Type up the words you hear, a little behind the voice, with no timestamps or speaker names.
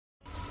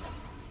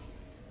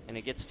and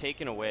it gets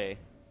taken away.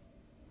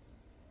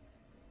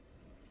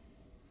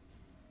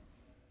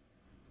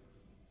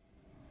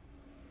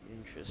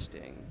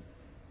 Interesting.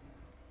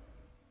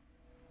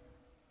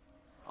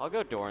 I'll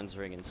go Doran's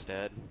Ring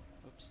instead.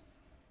 Oops.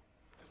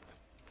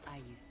 Are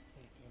you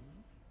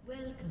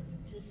certain? Welcome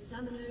to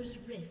Summoner's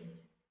Rift.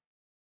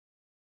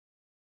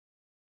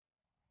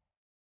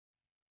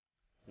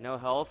 No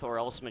health, or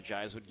else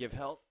Magi's would give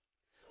health.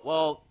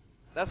 Well,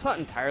 that's not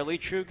entirely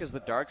true, because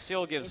the Dark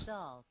Seal gives It's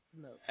all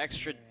smoke.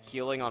 extra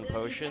healing on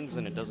potions,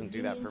 and it doesn't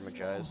do that for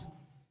Magi's.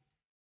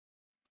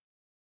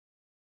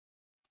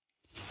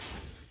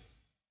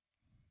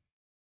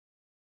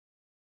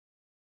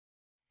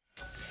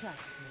 Trust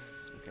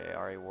me. Okay,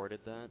 Ahri warded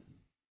that.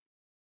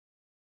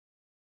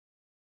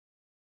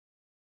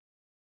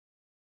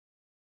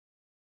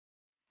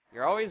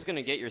 You're always going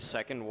to get your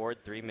second ward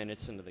 3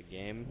 minutes into the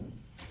game,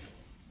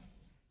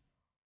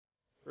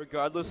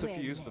 regardless if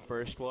you use the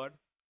first one.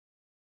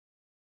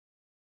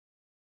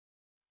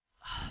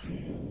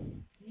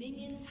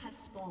 Minions have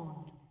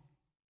spawned.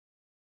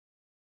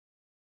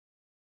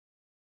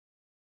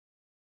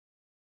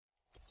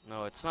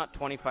 No, it's not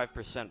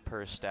 25%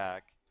 per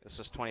stack. It's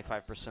just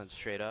 25%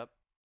 straight up.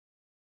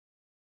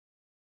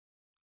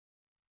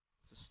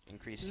 Just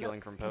increased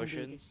healing from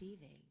potions.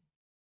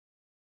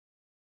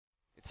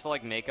 It's to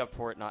like make up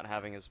for it not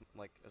having as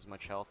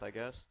much health, I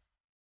guess.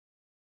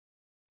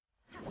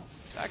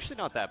 It's actually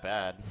not that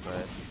bad,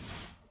 but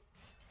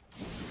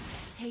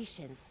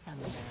Patience,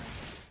 summoner.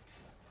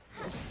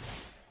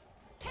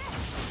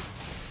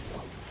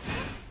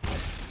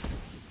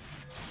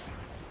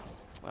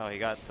 well, he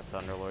got the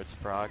Thunderlord's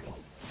proc.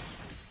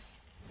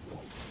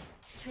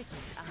 Tricky,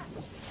 aren't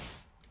you?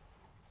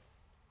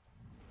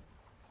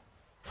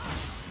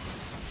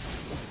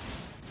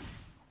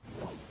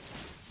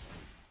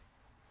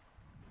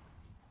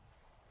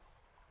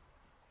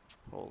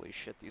 Holy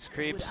shit, these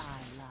creeps. Would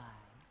I lie?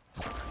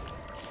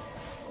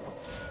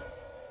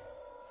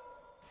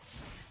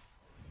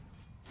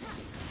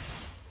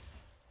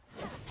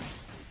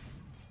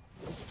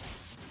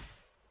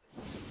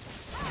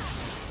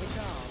 It's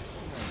all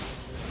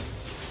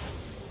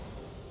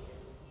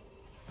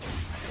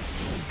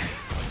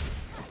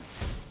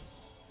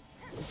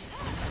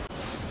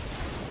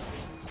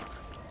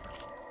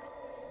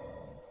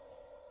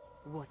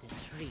what a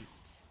treat.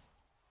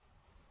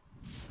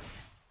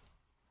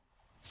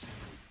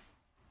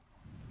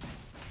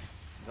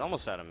 He's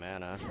almost out of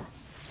mana.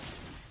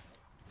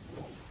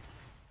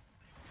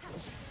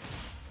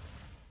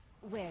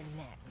 Where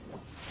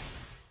next?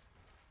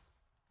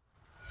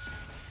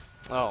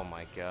 Oh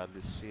my god,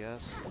 this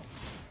CS.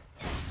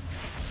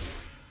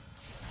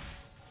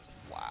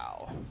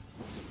 Wow.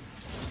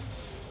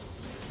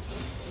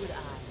 Would I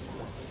lie?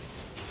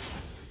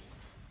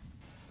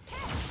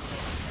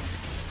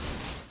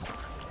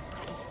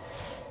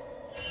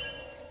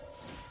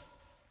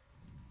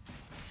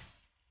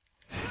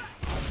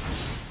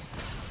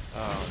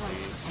 Oh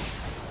jeez.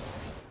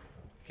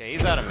 Okay,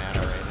 he's out of mana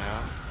right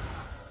now.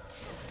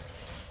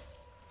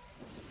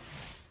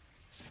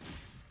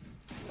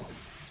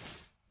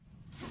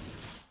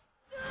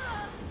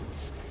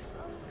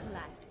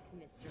 Classic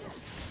mystery.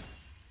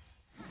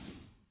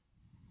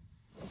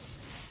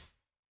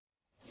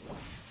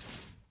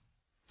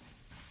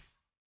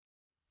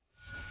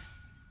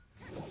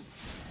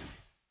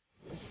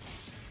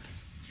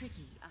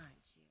 Tricky, aren't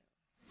you?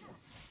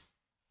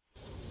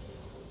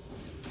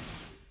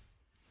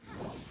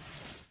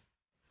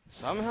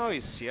 Somehow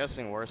he's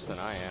CSing worse than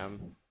I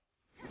am.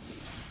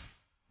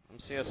 I'm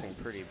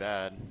CSing pretty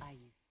bad. Are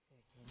you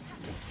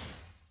certain?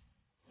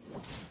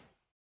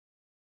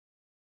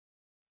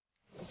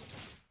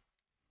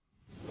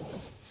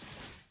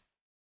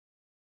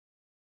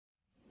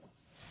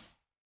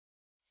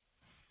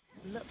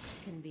 Looks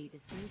can be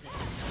deceiving.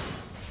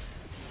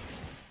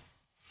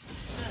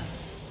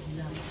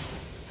 Love.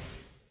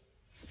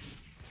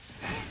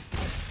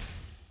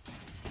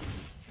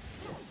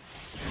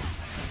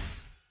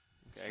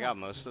 Okay, I got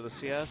most of the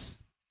CS.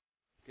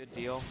 Good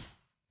deal.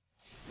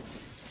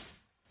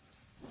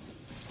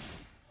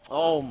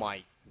 Oh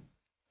my.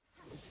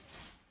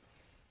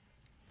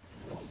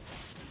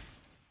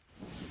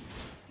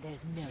 There's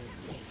no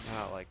escape.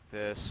 Not like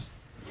this.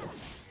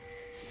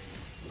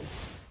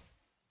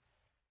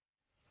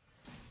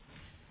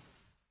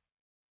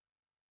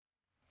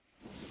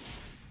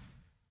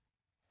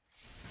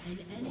 An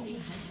enemy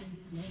has been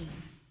slain.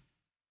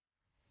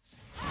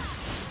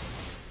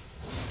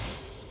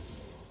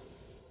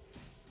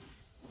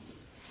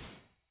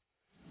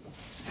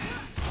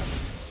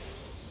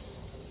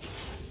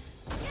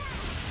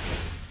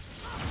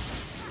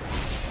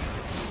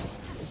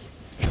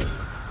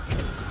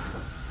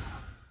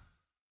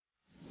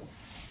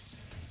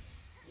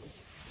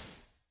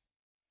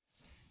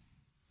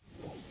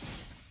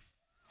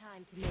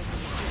 Time to make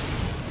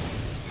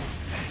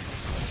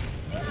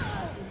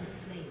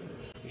Slain.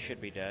 He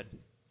should be dead.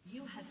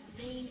 You have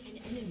slain an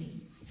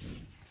enemy.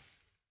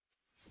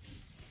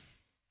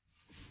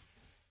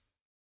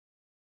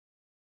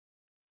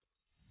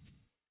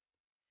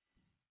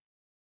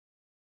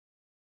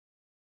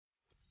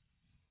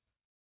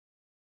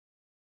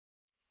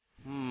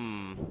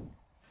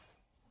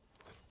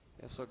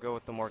 Also go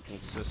with the more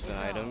consistent It's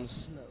all items.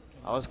 smoke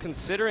and I was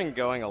considering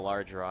going a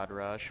large rod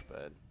rush,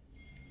 but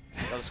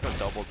I'll just go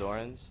double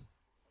Dorans.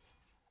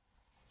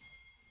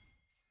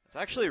 It's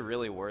actually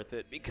really worth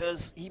it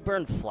because he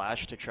burned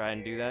Flash to try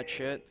and do that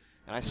shit,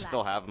 and I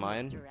still have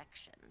mine,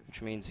 misdirection.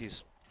 which means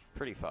he's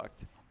pretty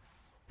fucked.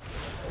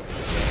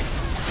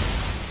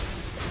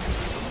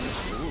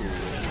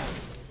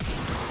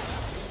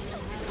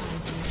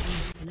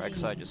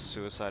 Rek'Sai just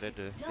suicided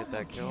to get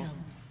that kill.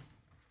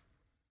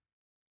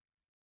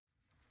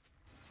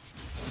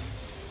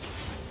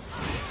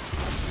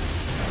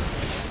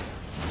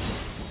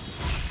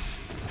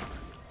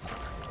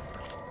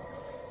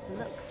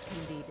 Looks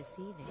can be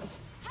deceiving.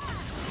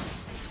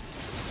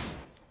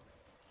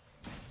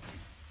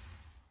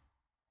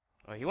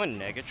 Oh, he went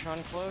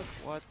Negatron Cloak?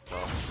 What the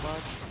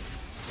fuck?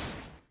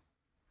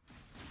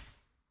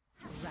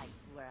 Right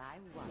where I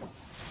was.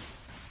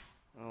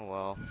 Oh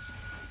well.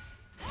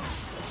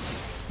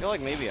 I feel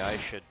like maybe I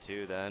should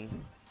too then.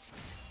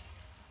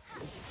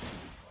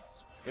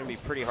 It's gonna be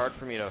pretty hard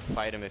for me to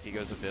fight him if he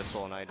goes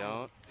Abyssal and I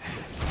don't.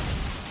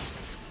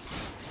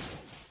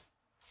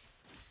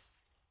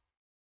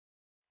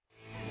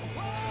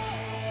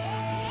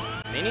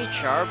 Mini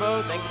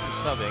Charbo, thank you for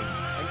subbing.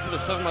 Thank you for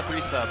the 7-month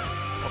resub.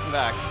 Welcome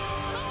back.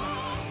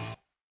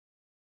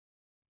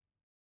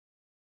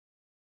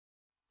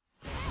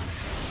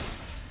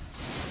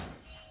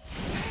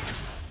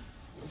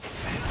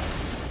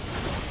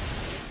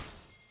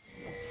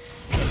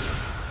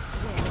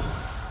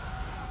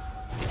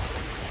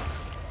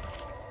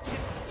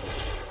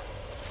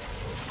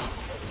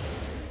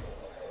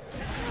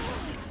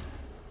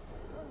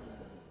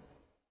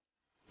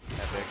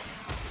 Epic.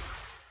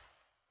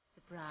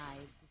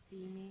 Surprised to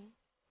see me?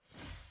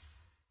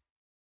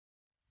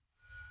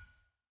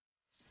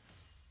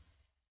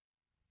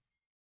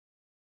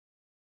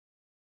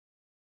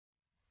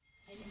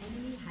 An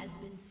enemy has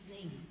been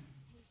slain.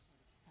 Patient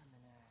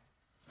summoner.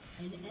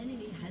 An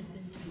enemy has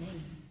been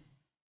slain.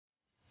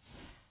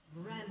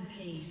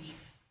 Rampage.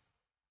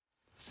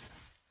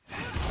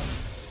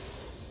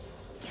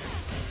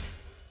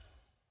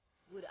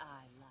 Would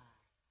I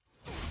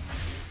lie?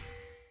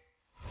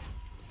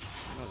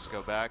 I'll just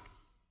go back.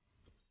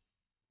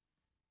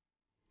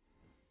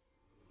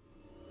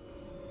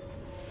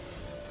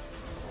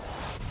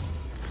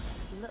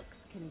 Looks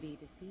can be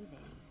deceiving.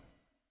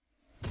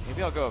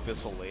 Maybe I'll go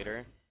Abyssal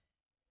later.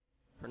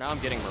 For now I'm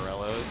getting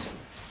Morello's.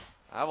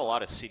 I have a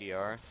lot of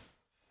CDR.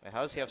 Wait,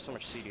 how does he have so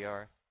much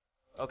CDR?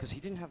 Oh, because he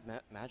didn't have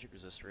magic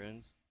resist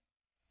runes.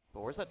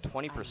 But where's that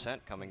 20%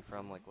 coming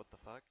from? Like, what the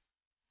fuck?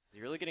 Is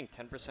he really getting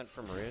 10%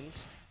 from runes?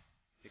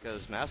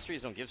 Because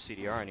masteries don't give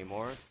CDR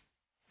anymore.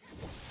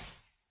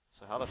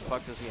 So how the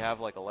fuck does he have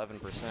like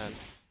 11%? Is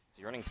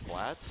he running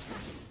flats?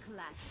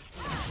 Classic.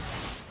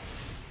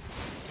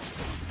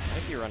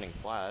 Might be running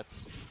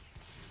flats.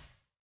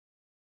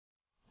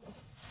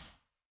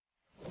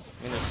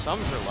 I mean, there's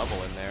some per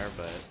level in there,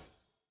 but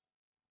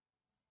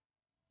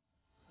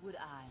Would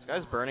I this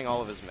guy's lie? burning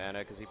all of his mana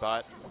because he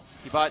bought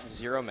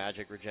 0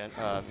 magic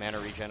mana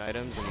regen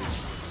items and he's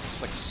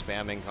just like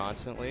spamming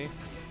constantly.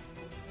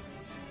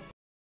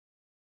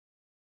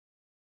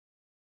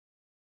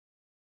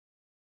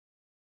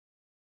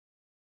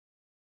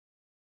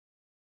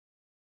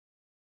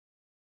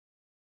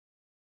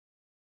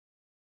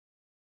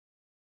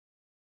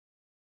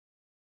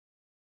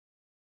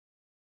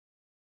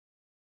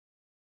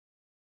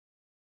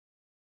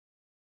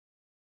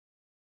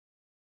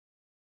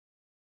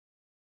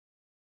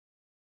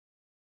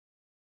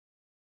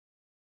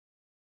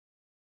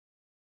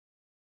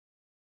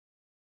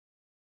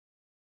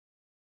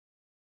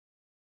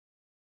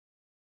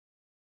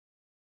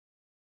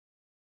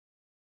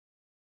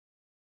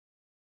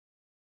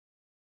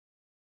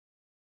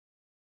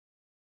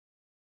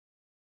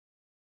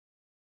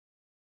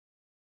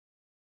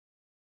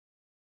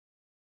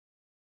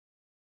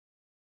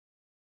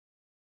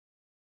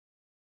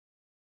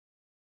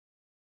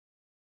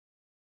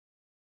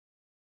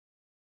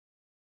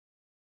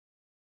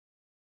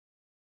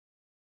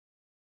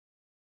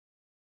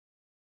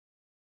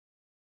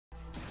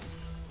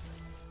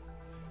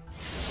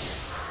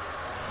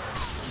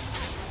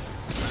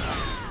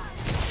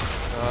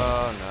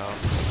 Oh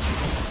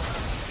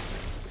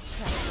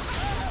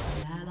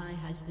An ally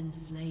has been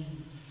slain.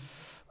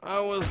 no. I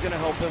was gonna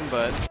help him,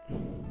 but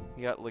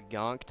he got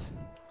legonked.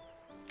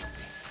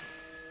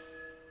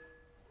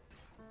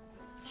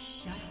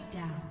 Shut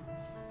down.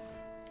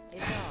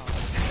 It's all.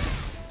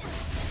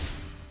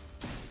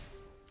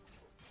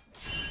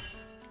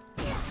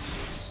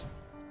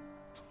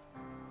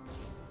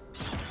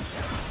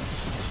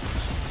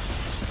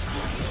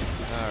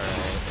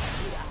 Alright.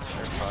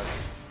 They're fucked.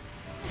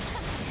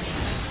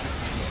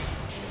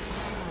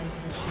 Ally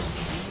has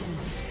been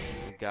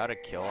slain. We got a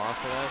kill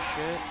off of that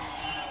shit.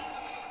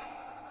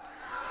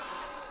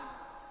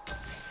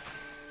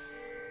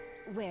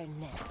 Where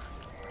next?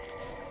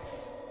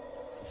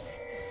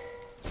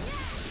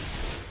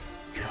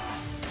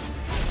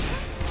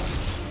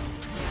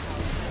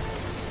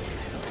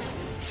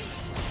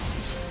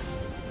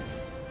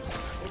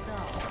 It's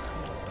all.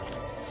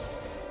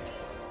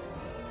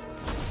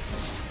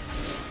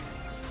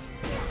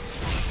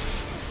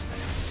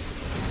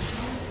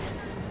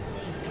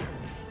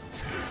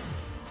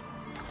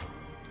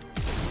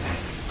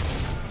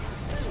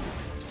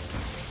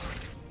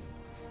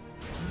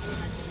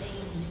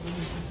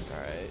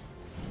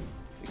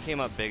 came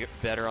up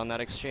better on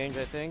that exchange,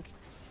 I think.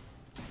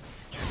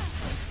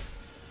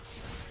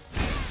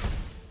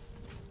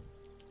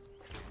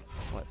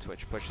 Let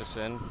Twitch push us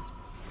in.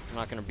 I'm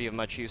not going to be of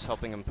much use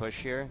helping him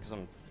push here, because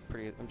I'm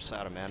just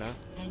out of mana. An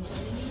enemy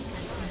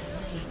has been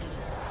slain.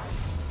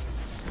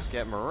 Let's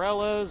get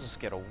Morellos, let's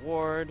get a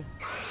ward,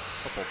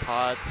 couple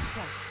pots.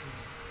 Trust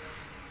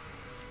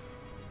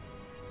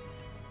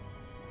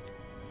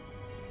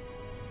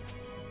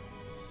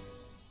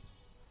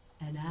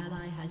me. An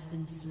ally has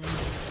been slain.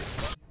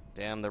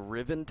 Damn, the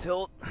Riven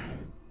tilt.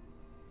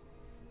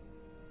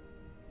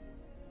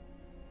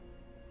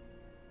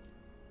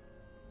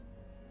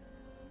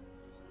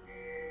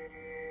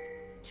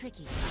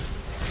 Tricky.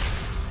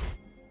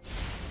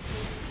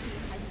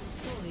 Has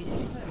destroyed a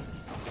turret.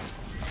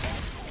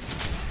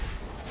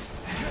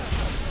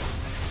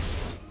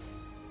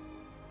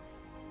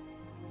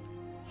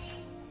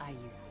 Are you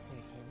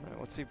certain? Alright,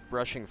 what's he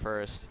rushing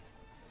first?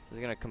 Is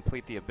he gonna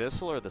complete the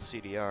Abyssal or the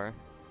CDR?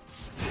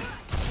 I'm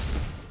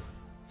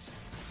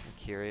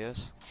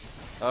curious.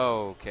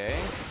 Okay.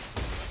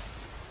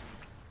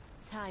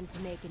 Time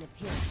to make an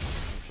appearance.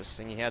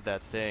 Interesting, he had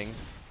that thing.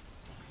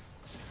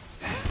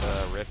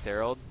 Rift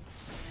Herald.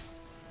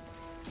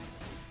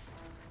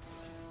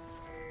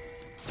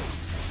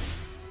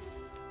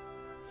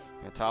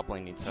 Yeah, top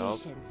lane needs help.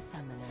 Patient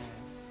summoner.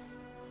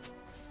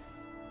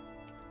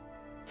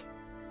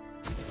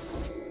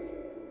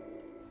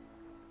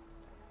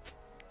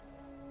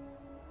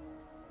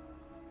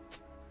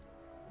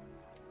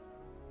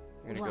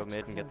 I'm gonna go Watch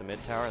mid and get the close.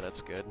 mid tower,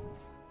 that's good.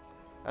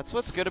 That's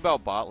what's good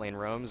about bot lane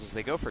roams, is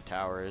they go for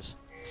towers.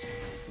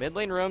 Mid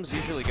lane roams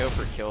usually go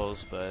for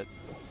kills, but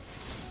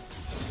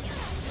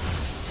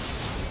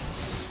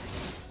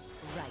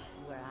Right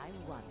where I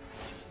want.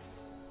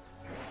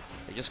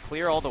 they just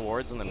clear all the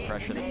wards and then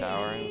pressure the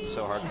tower, and it's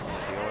so hard for them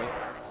to deal with.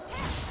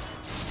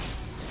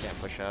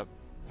 Can't push up.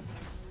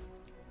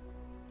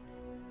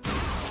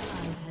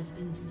 Ally has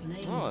been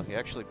slain. Oh, he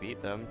actually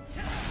beat them.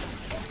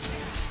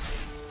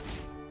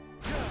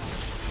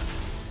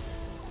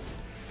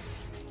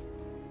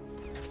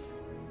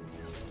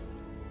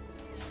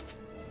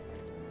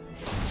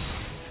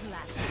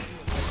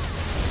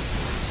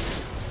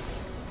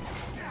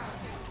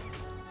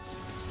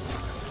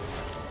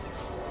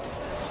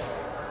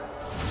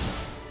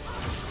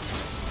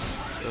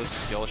 Those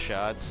skill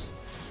shots.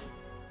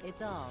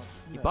 It's all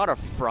He smoke. bought a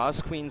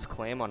Frost Queen's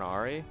claim on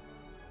Ahri?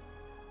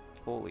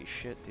 Holy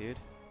shit, dude.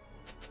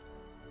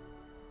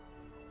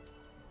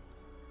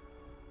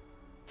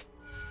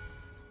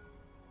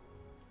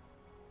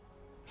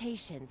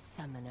 Patient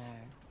summoner.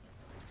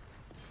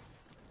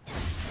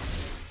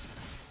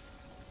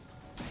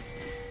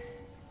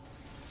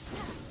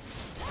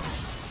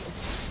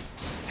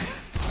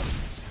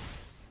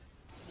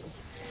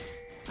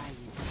 Are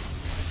you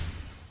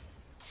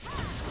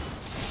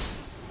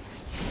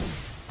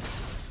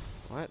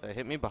What? They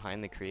hit me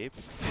behind the creep?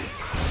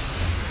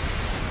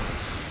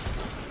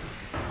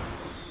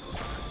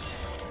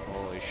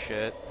 Holy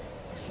shit.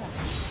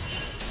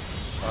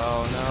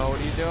 Oh no, what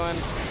are you doing?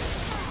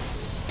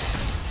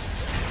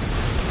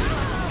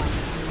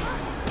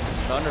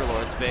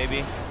 Thunderlords,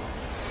 baby.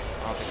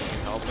 I don't think we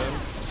can help him.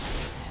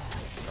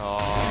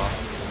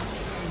 Oh.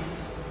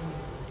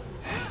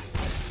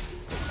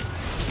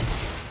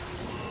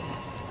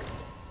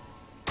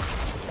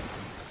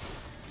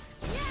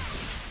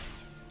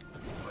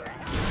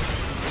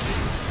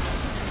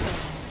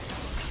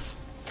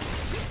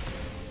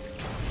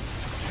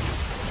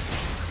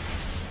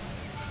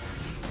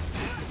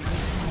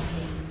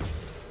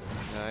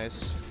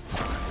 Nice.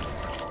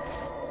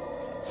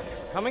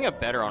 Coming up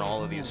better on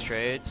all of these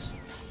trades.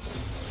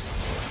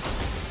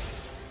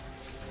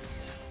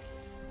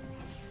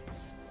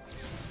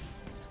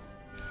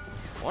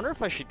 I wonder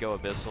if I should go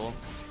Abyssal.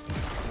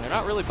 They're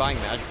not really buying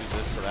magic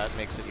resist, so that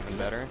makes it even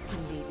better.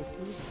 can be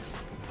deceiving.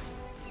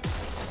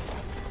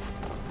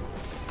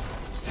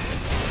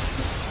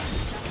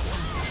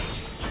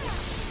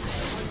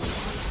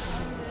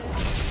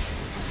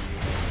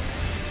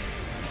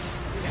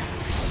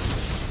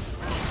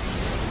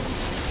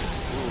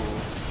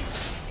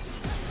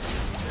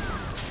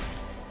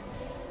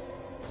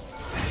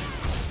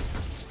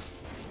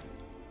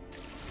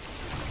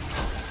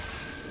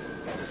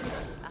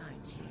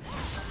 Aren't you?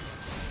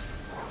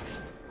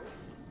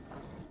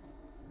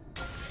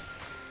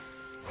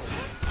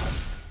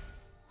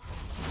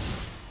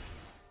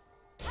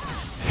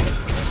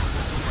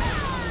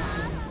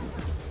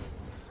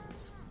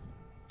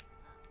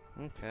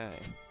 Okay.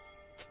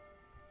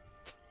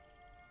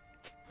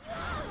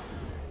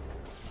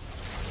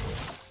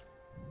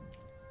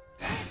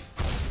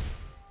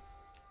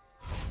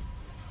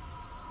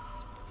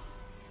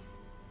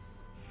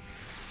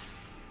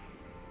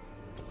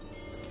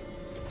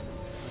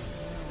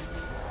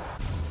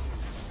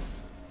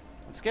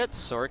 Let's get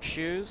Sork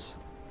shoes.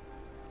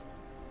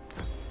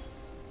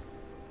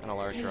 And a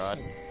large rod.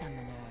 Patient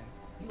summoner.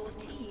 Your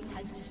team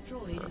has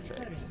destroyed a Perfect.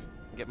 turret.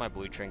 Get my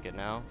blue trinket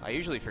now. I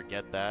usually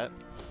forget that.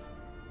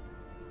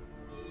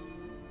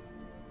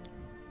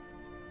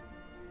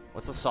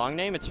 What's the song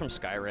name? It's from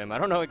Skyrim. I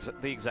don't know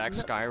the exact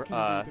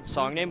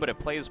song name, but it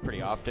plays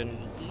pretty often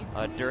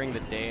during the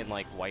day in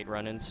like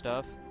Whiterun and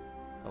stuff,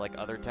 or like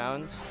other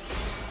towns.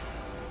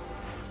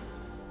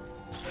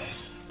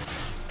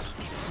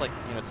 It's like,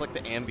 you know, it's like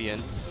the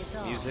ambient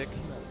music.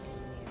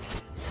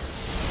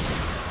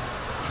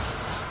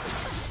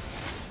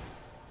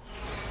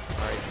 All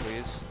right,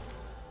 please.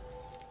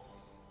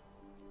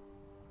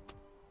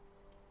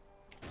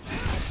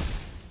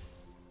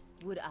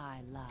 Would I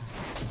lie?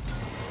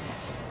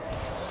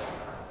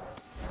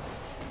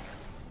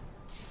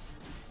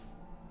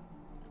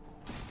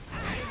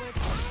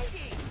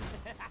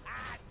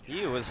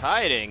 He was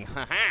hiding.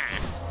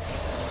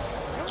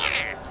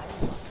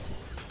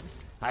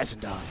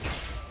 Eisendon,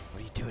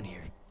 what are you doing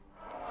here?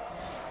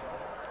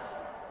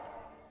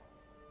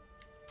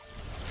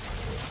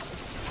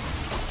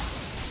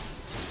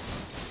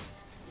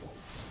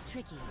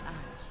 Tricky,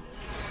 aren't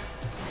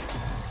you?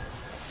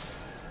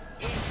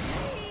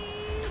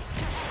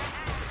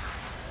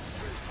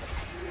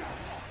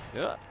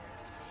 Yeah.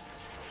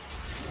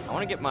 I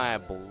want to get my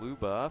blue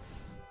buff.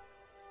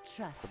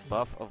 Trust The me.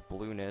 buff of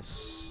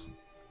blueness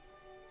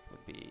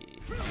would be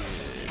good.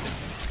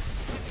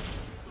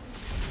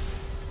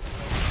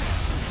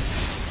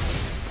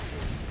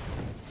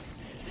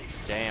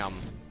 Damn.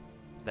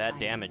 That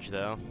damage,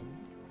 though.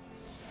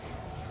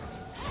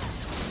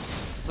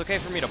 It's okay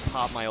for me to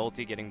pop my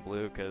ulti getting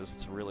blue, because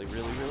it's really,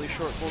 really, really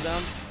short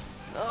cooldown.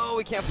 No,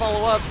 we can't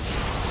follow up!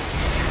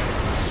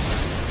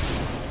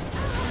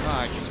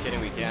 Ah, just kidding,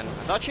 we can. I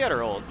thought she had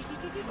her ult.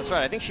 That's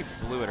right, I think she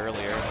blew it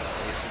earlier.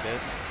 At least she did.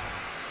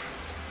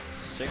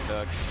 Sick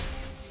duck.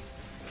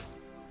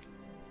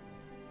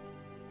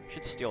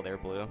 Should steal their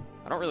blue.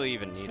 I don't really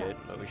even need it,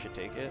 but we should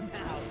take it.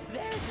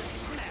 There's a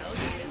smell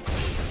you can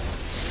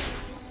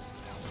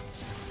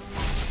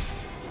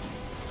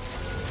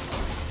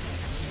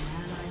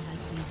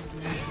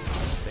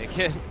Take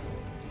it.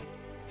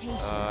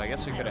 I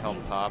guess we could have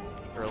helped top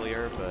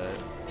earlier, but...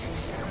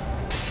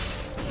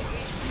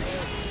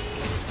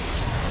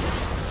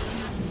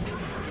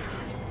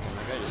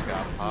 That guy just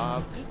got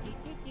popped.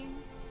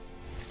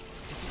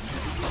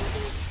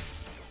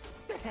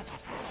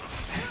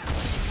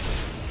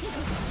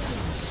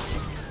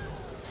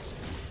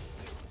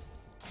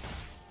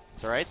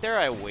 So right there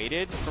I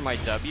waited for my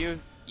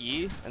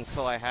W-E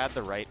until I had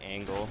the right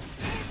angle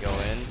to go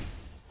in.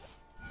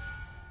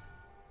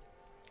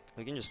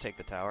 We can just take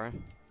the tower.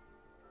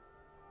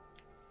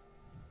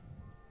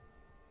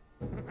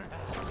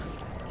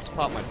 Let's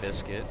pop my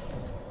biscuit,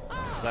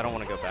 because I don't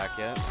want to go back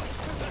yet. An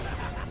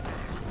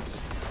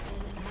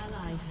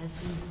ally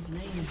has been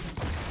slain.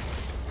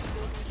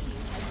 Your team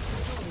has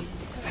destroyed a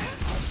turret.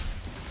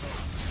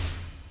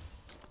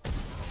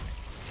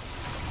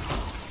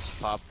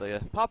 Just pop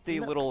the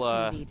Looks little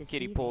to be kiddie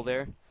deceiving. pool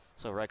there,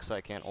 so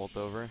Rek'Sai can't ult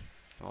over.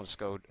 I'll just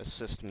go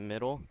assist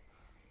middle.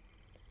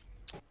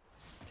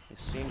 They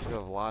seem to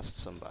have lost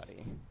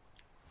somebody.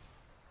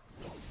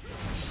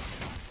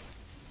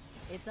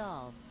 It's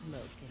all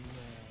smoke and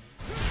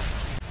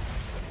mirrors.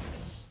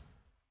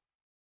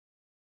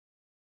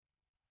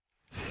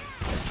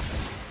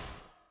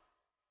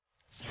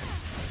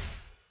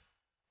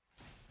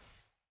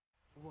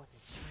 What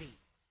a treat.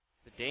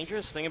 The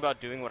dangerous thing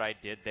about doing what I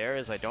did there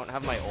is I don't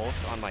have my ult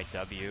on my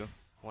W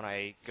when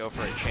I go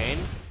for a chain,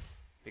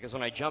 because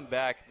when I jump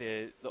back,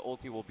 the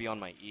ulti will be on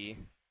my E.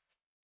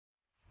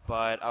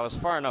 But I was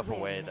far enough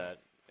away that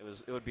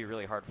it would be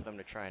really hard for them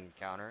to try and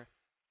counter,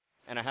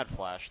 and I had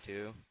flash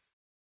too.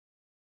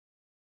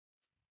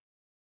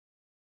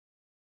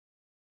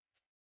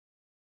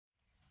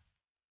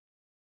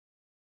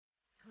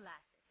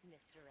 Classic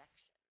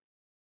misdirection.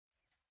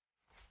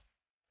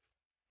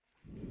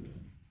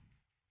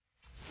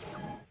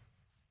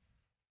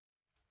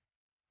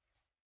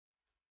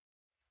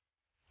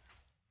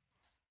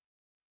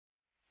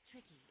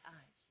 Tricky,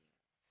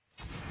 aren't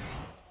you?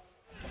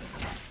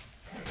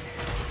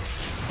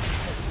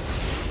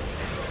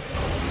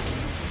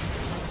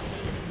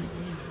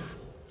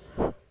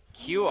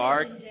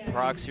 QR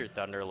procs your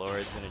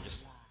Thunderlords, and it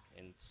just,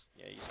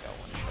 yeah, you just got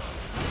one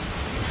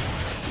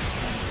shot.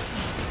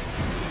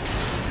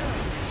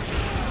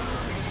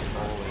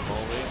 Holy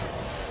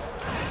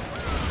moly.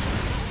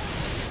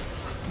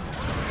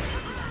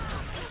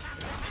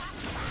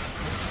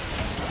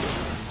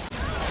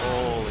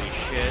 Holy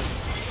shit.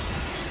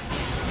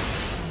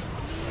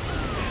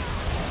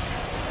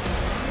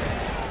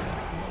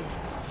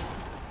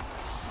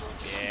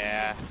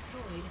 Yeah,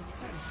 Destroyed a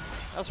turret.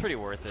 that was pretty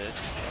worth it.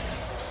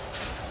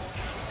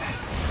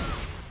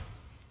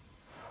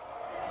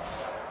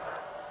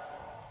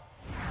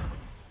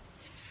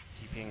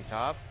 TPing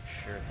top,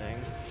 sure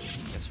thing.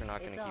 Guess we're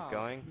not It's gonna keep all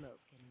going. smoke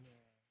and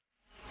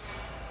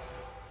mirrors.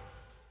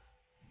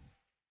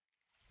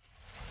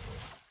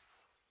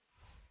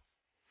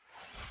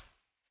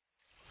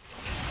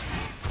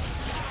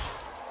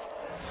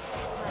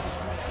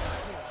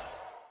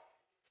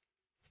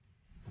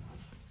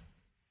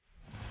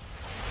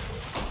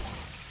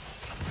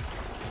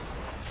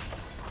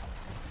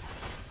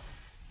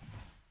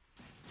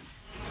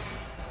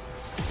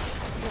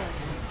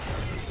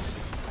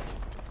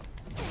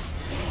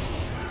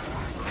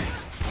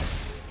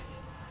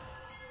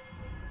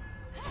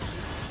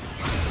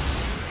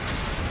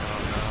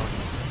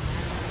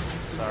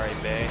 Sorry,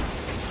 Bay.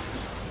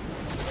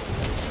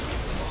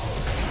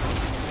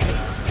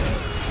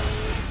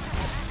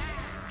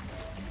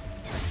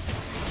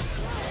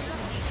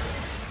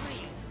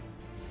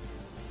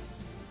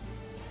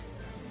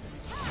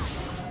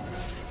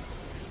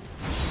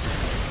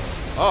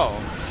 Oh.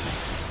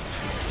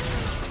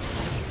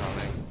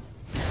 Coming.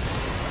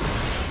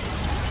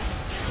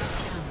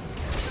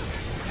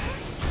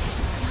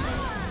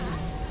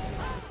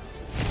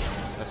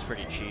 That's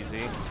pretty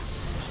cheesy.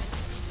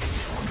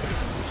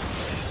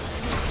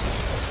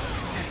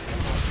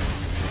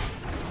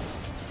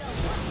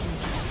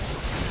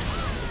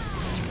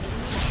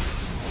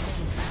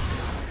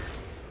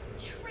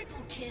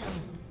 Triple kill.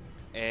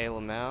 Hey,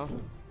 Lamau.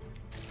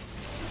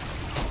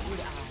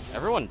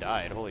 Everyone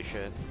died, holy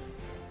shit.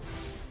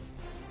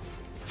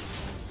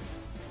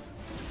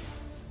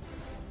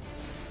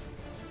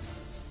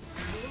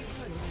 Your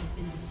turret has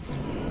been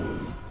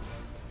destroyed.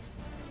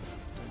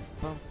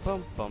 Bum,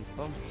 bum, bum,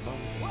 bum, bum,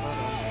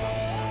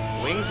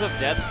 ba-dum. Wings of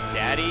Death's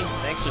daddy,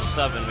 thanks for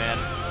subbing, man.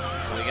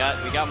 So we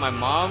got my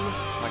mom,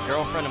 my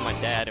girlfriend, and my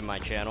dad in my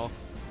channel.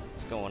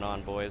 What's going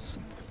on, boys?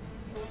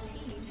 Your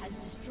team has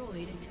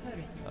destroyed a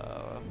turret.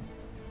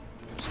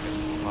 Just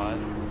get pot.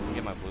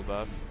 Get my blue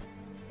buff.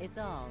 It's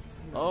all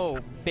smoke Oh,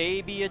 and mirrors.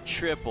 baby, a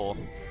triple.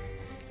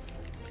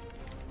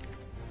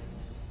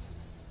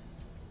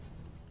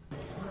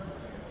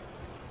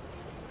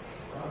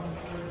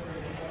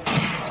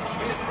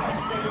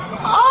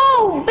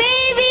 Oh,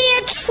 baby,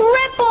 a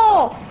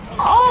triple!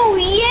 Oh,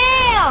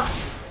 yeah!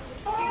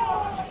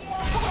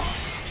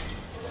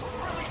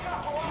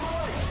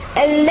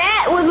 And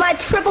that was my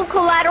triple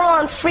collateral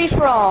on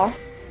free-for-all.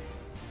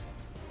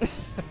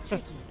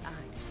 Tricky,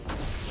 aren't you?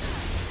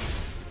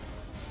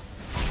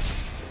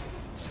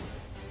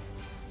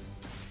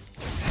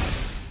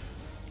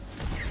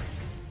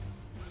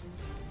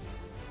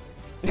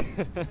 Are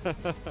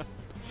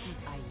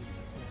you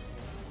certain?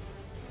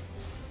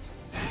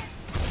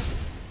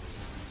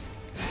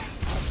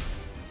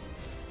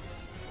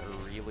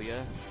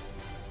 Aurelia.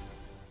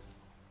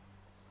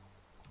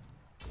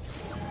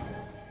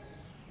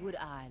 Would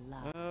I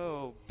love?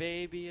 Oh,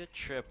 baby, a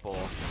triple.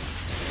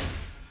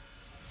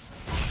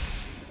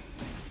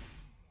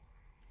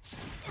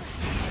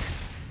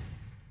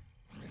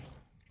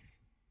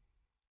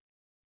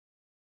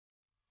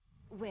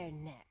 Where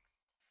next?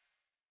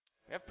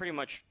 We have pretty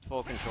much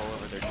full control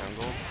over their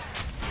jungle.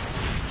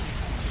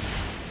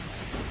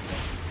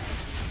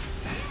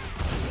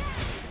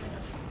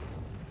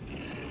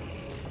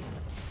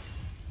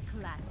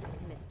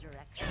 Classic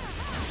misdirection.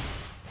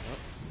 Oh.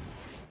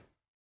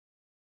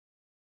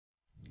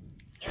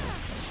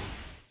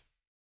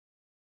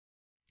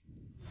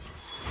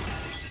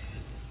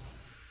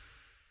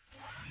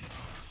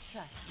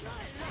 Trust me.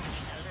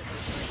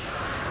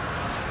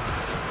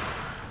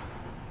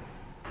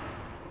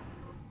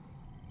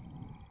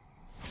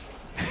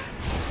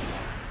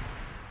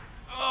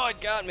 Oh,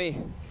 it got me.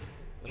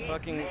 The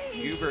fucking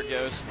goober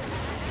ghost.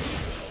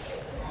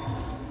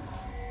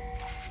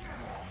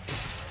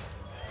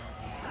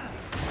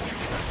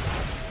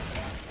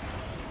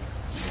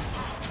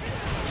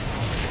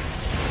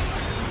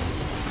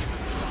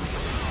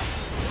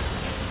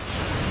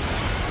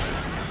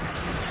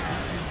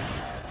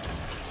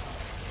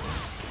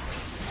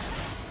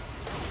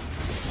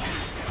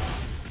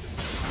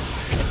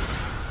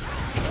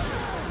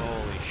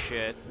 Holy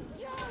shit.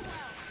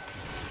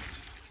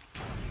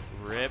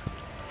 Rip.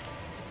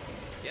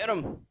 Get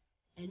him!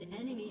 An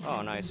enemy has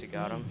Oh, nice, been he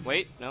got him. slain.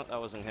 Wait, no, that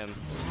wasn't him.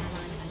 An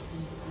ally has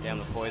been slain. Damn,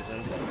 the poison.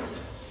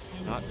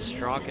 An Not enemy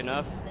strong has been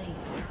enough. slain.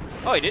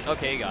 Oh, he did?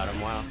 Okay, he got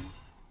him, wow.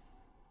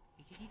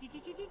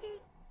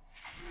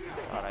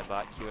 Thought I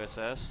bought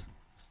QSS.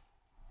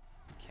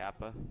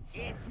 Kappa.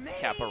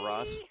 Kappa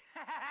Ross.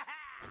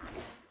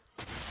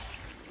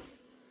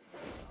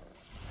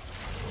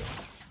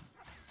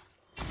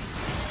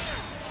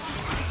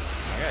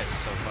 That guy's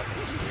so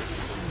fucking screwed.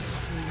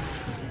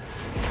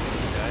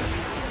 This guy.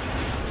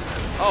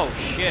 Oh,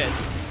 shit.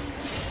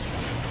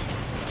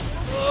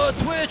 Oh,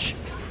 Twitch!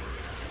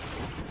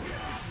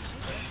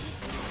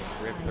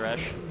 Rip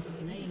Thresh.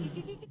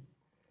 Slain.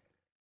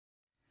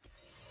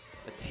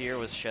 A tear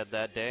was shed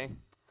that day.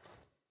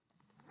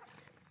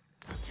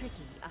 Tricky,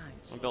 aren't I'm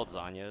you? gonna build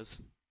Zanya's.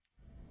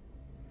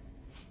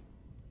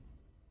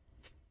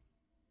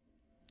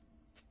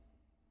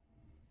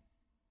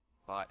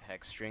 Bot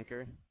Hex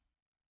Drinker.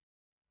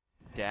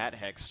 Dat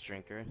Hex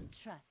Drinker.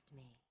 Trust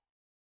me.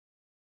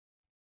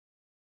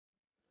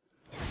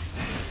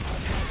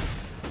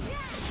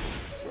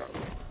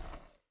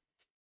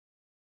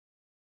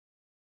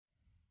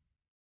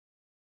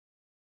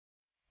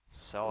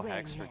 Sell Where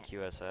Hex for next?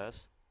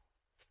 QSS?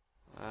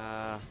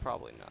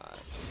 Probably not.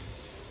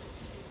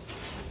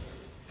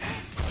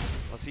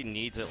 Unless he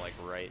needs it like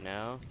right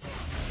now.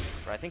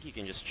 But I think he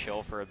can just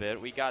chill for a bit.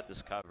 We got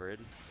this covered.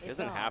 He It's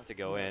doesn't all have to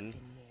go smoke in. and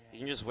You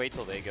can mirrors. just wait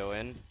till they go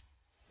in.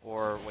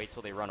 Or wait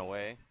till they run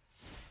away.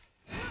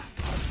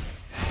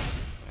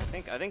 I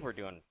think we're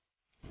doing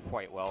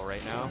quite well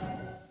right now.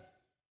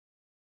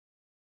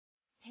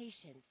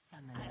 Patient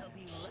summoner. I'll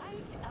be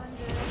right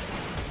under.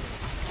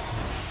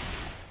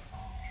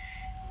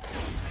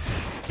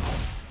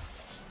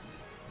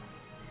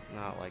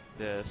 Not like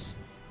this.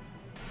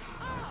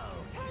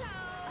 Oh,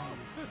 hello!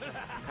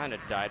 Kinda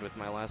died with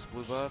my last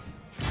blue buff.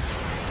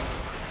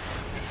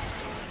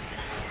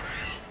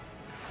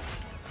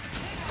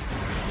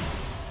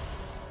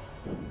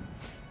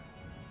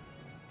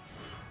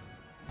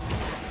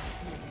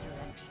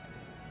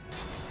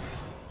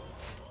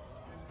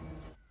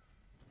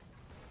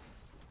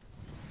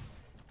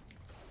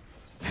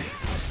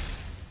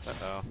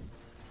 Uh-oh.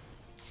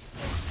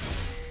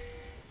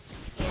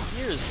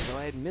 Here's so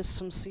I had missed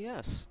some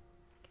CS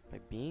by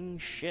being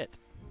shit.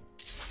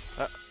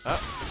 No.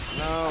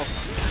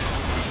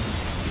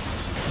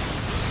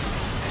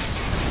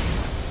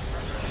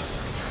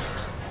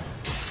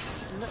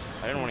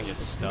 I didn't want to get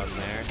stunned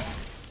there. I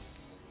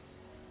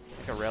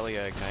think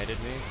Aurelia ignited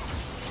me.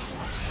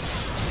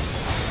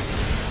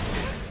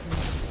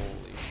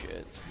 Holy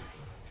shit.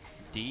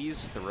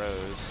 D's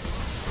throws.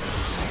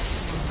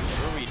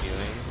 What are we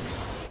doing?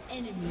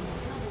 Enemy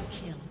double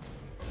kill.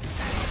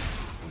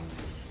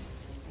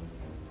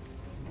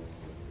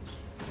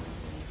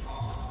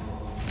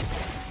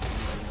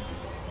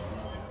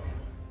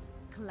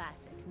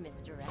 Classic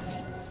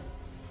misdirection.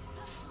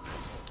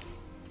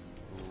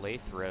 Lay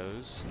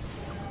throws.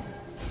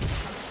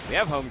 We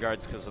have home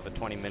guards because of the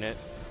 20-minute.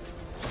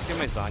 Let's get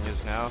my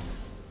Zanyas now.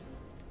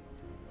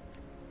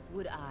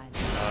 Would I?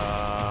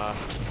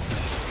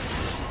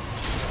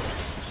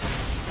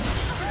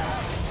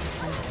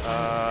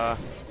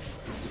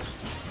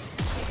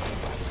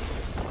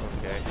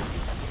 Okay.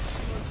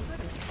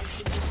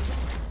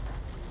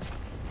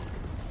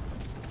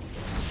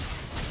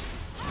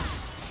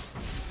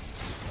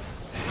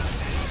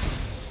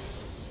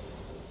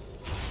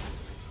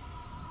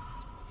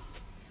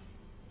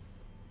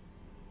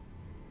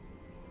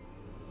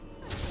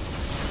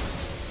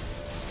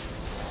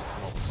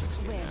 I'm level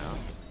 16 now.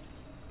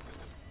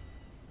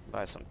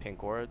 Buy some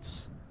pink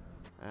wards.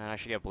 And I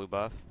should get blue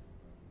buff.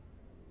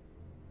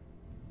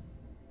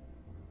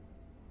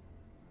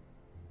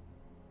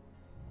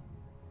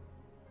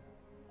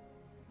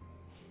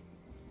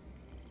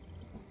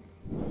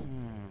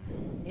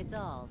 It's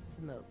all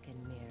smoke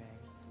and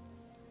mirrors.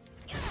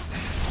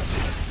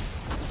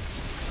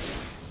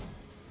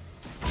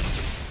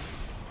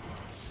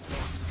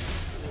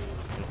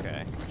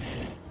 Okay.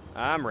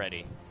 I'm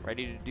ready.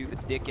 Ready to do the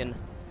dickin'.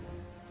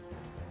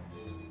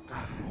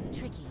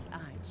 Tricky,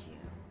 aren't you?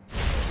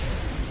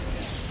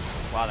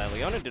 Wow, that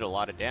Leona did a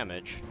lot of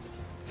damage.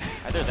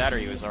 Either that or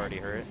he was already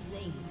hurt.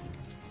 Slain.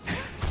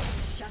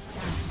 Shut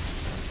down.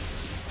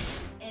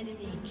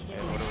 Enemy Okay,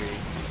 kill.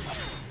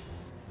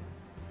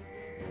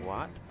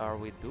 what are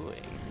we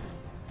doing?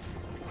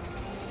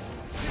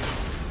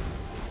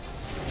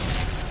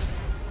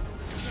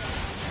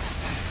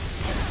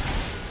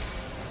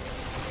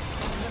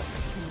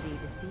 Looks can be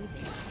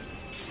deceiving.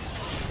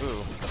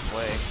 Ooh, the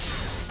play.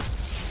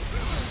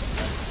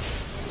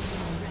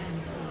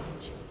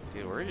 Rampage.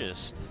 Dude, we're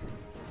just...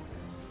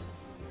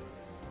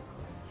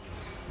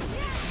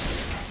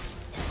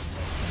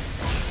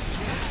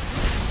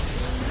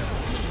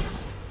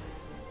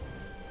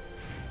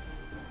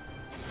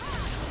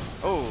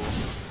 Oh!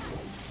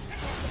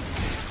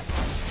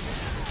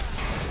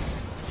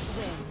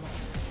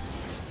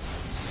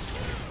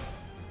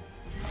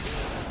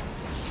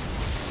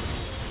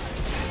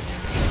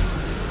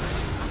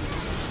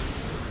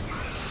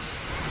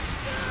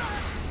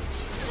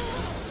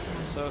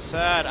 So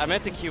sad. I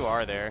meant to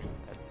QR there.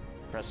 I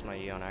pressed my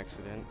E on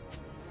accident.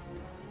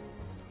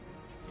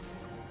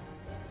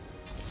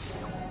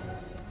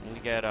 Need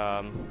to get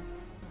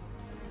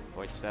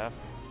Void Staff.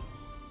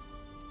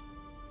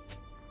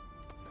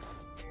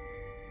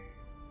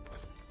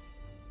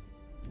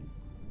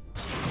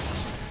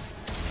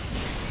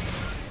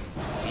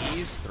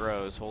 These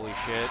throws, holy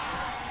shit.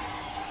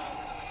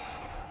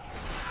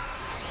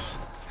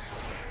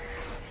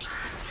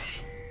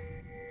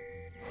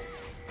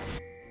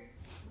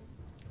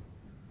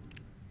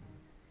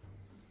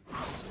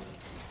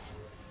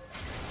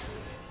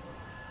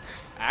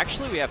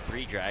 Actually, we have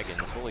 3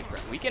 dragons. Holy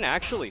crap. We can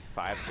actually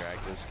 5 drag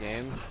this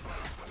game.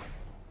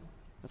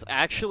 That's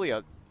actually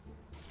a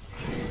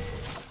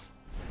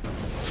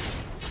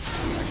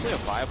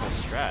viable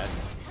strat.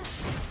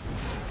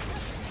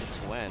 It's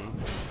when.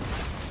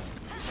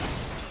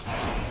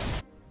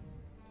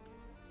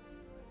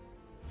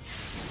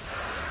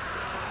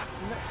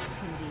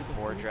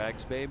 4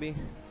 drags, baby.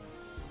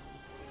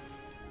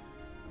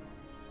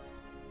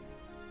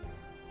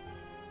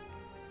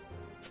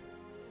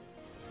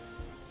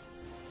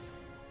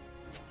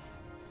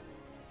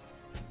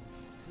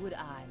 Would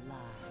I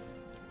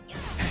lie?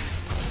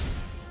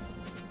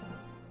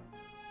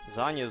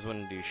 Zanyas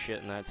wouldn't do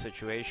shit in that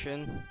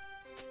situation.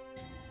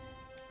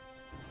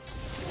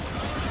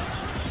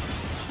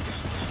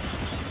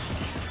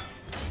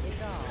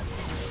 It's all.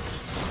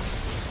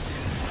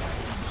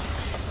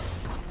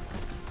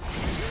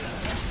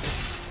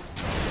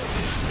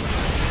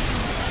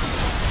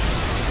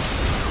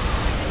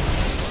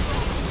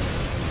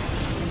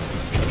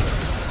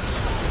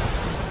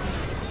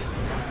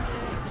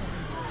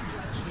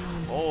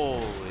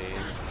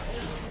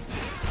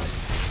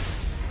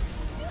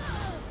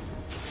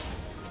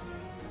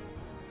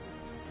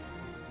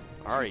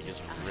 Ahri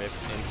just ripped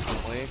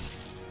instantly.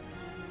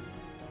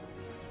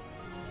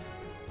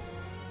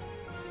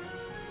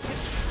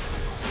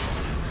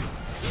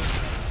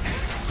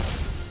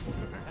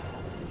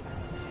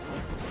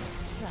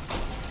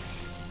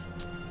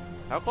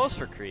 How close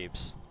for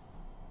creeps?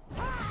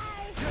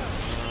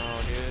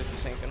 Oh, dude,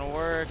 this ain't gonna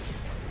work.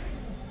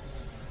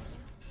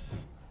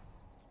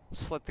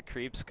 Just let the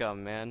creeps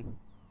come, man.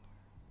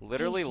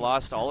 Literally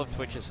lost all of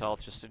Twitch's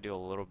health just to do a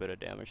little bit of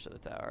damage to the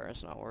tower.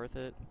 It's not worth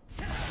it.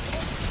 Look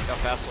how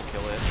fast will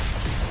kill it.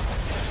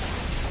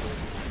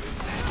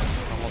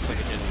 Almost like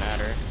it didn't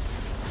matter.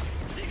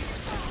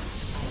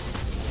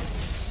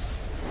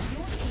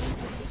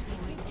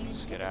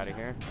 Just get out of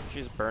here.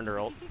 She's burned her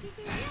ult.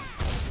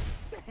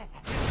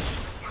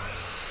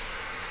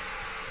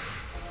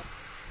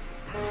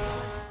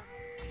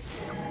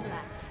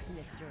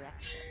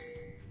 Misdirection.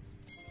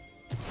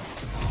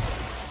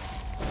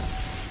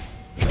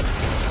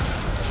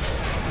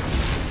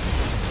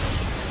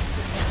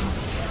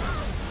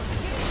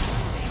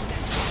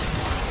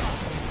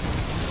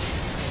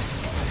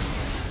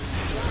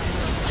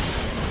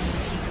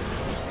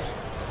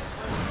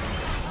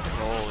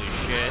 Holy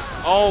shit.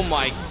 Oh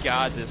my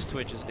god, this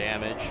Twitch is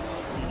damage.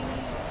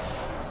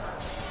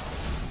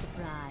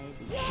 Surprise.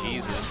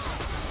 Jesus.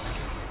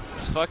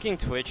 It's fucking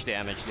Twitch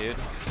damage, dude.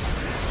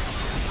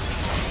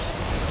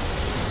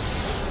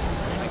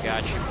 I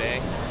got you,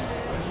 Bay.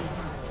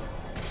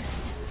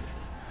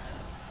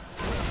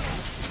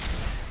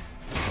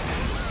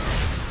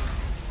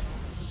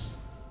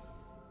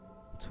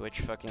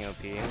 Twitch fucking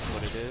OP is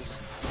what it is.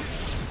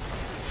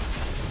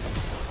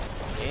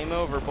 Game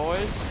over,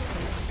 boys.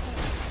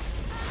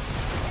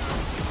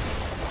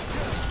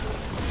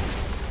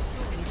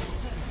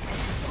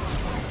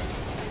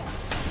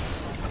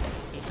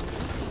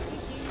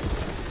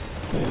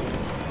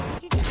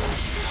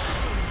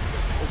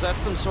 Is that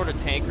some sort of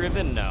tank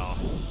ribbon? No.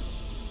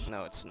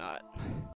 No, it's not.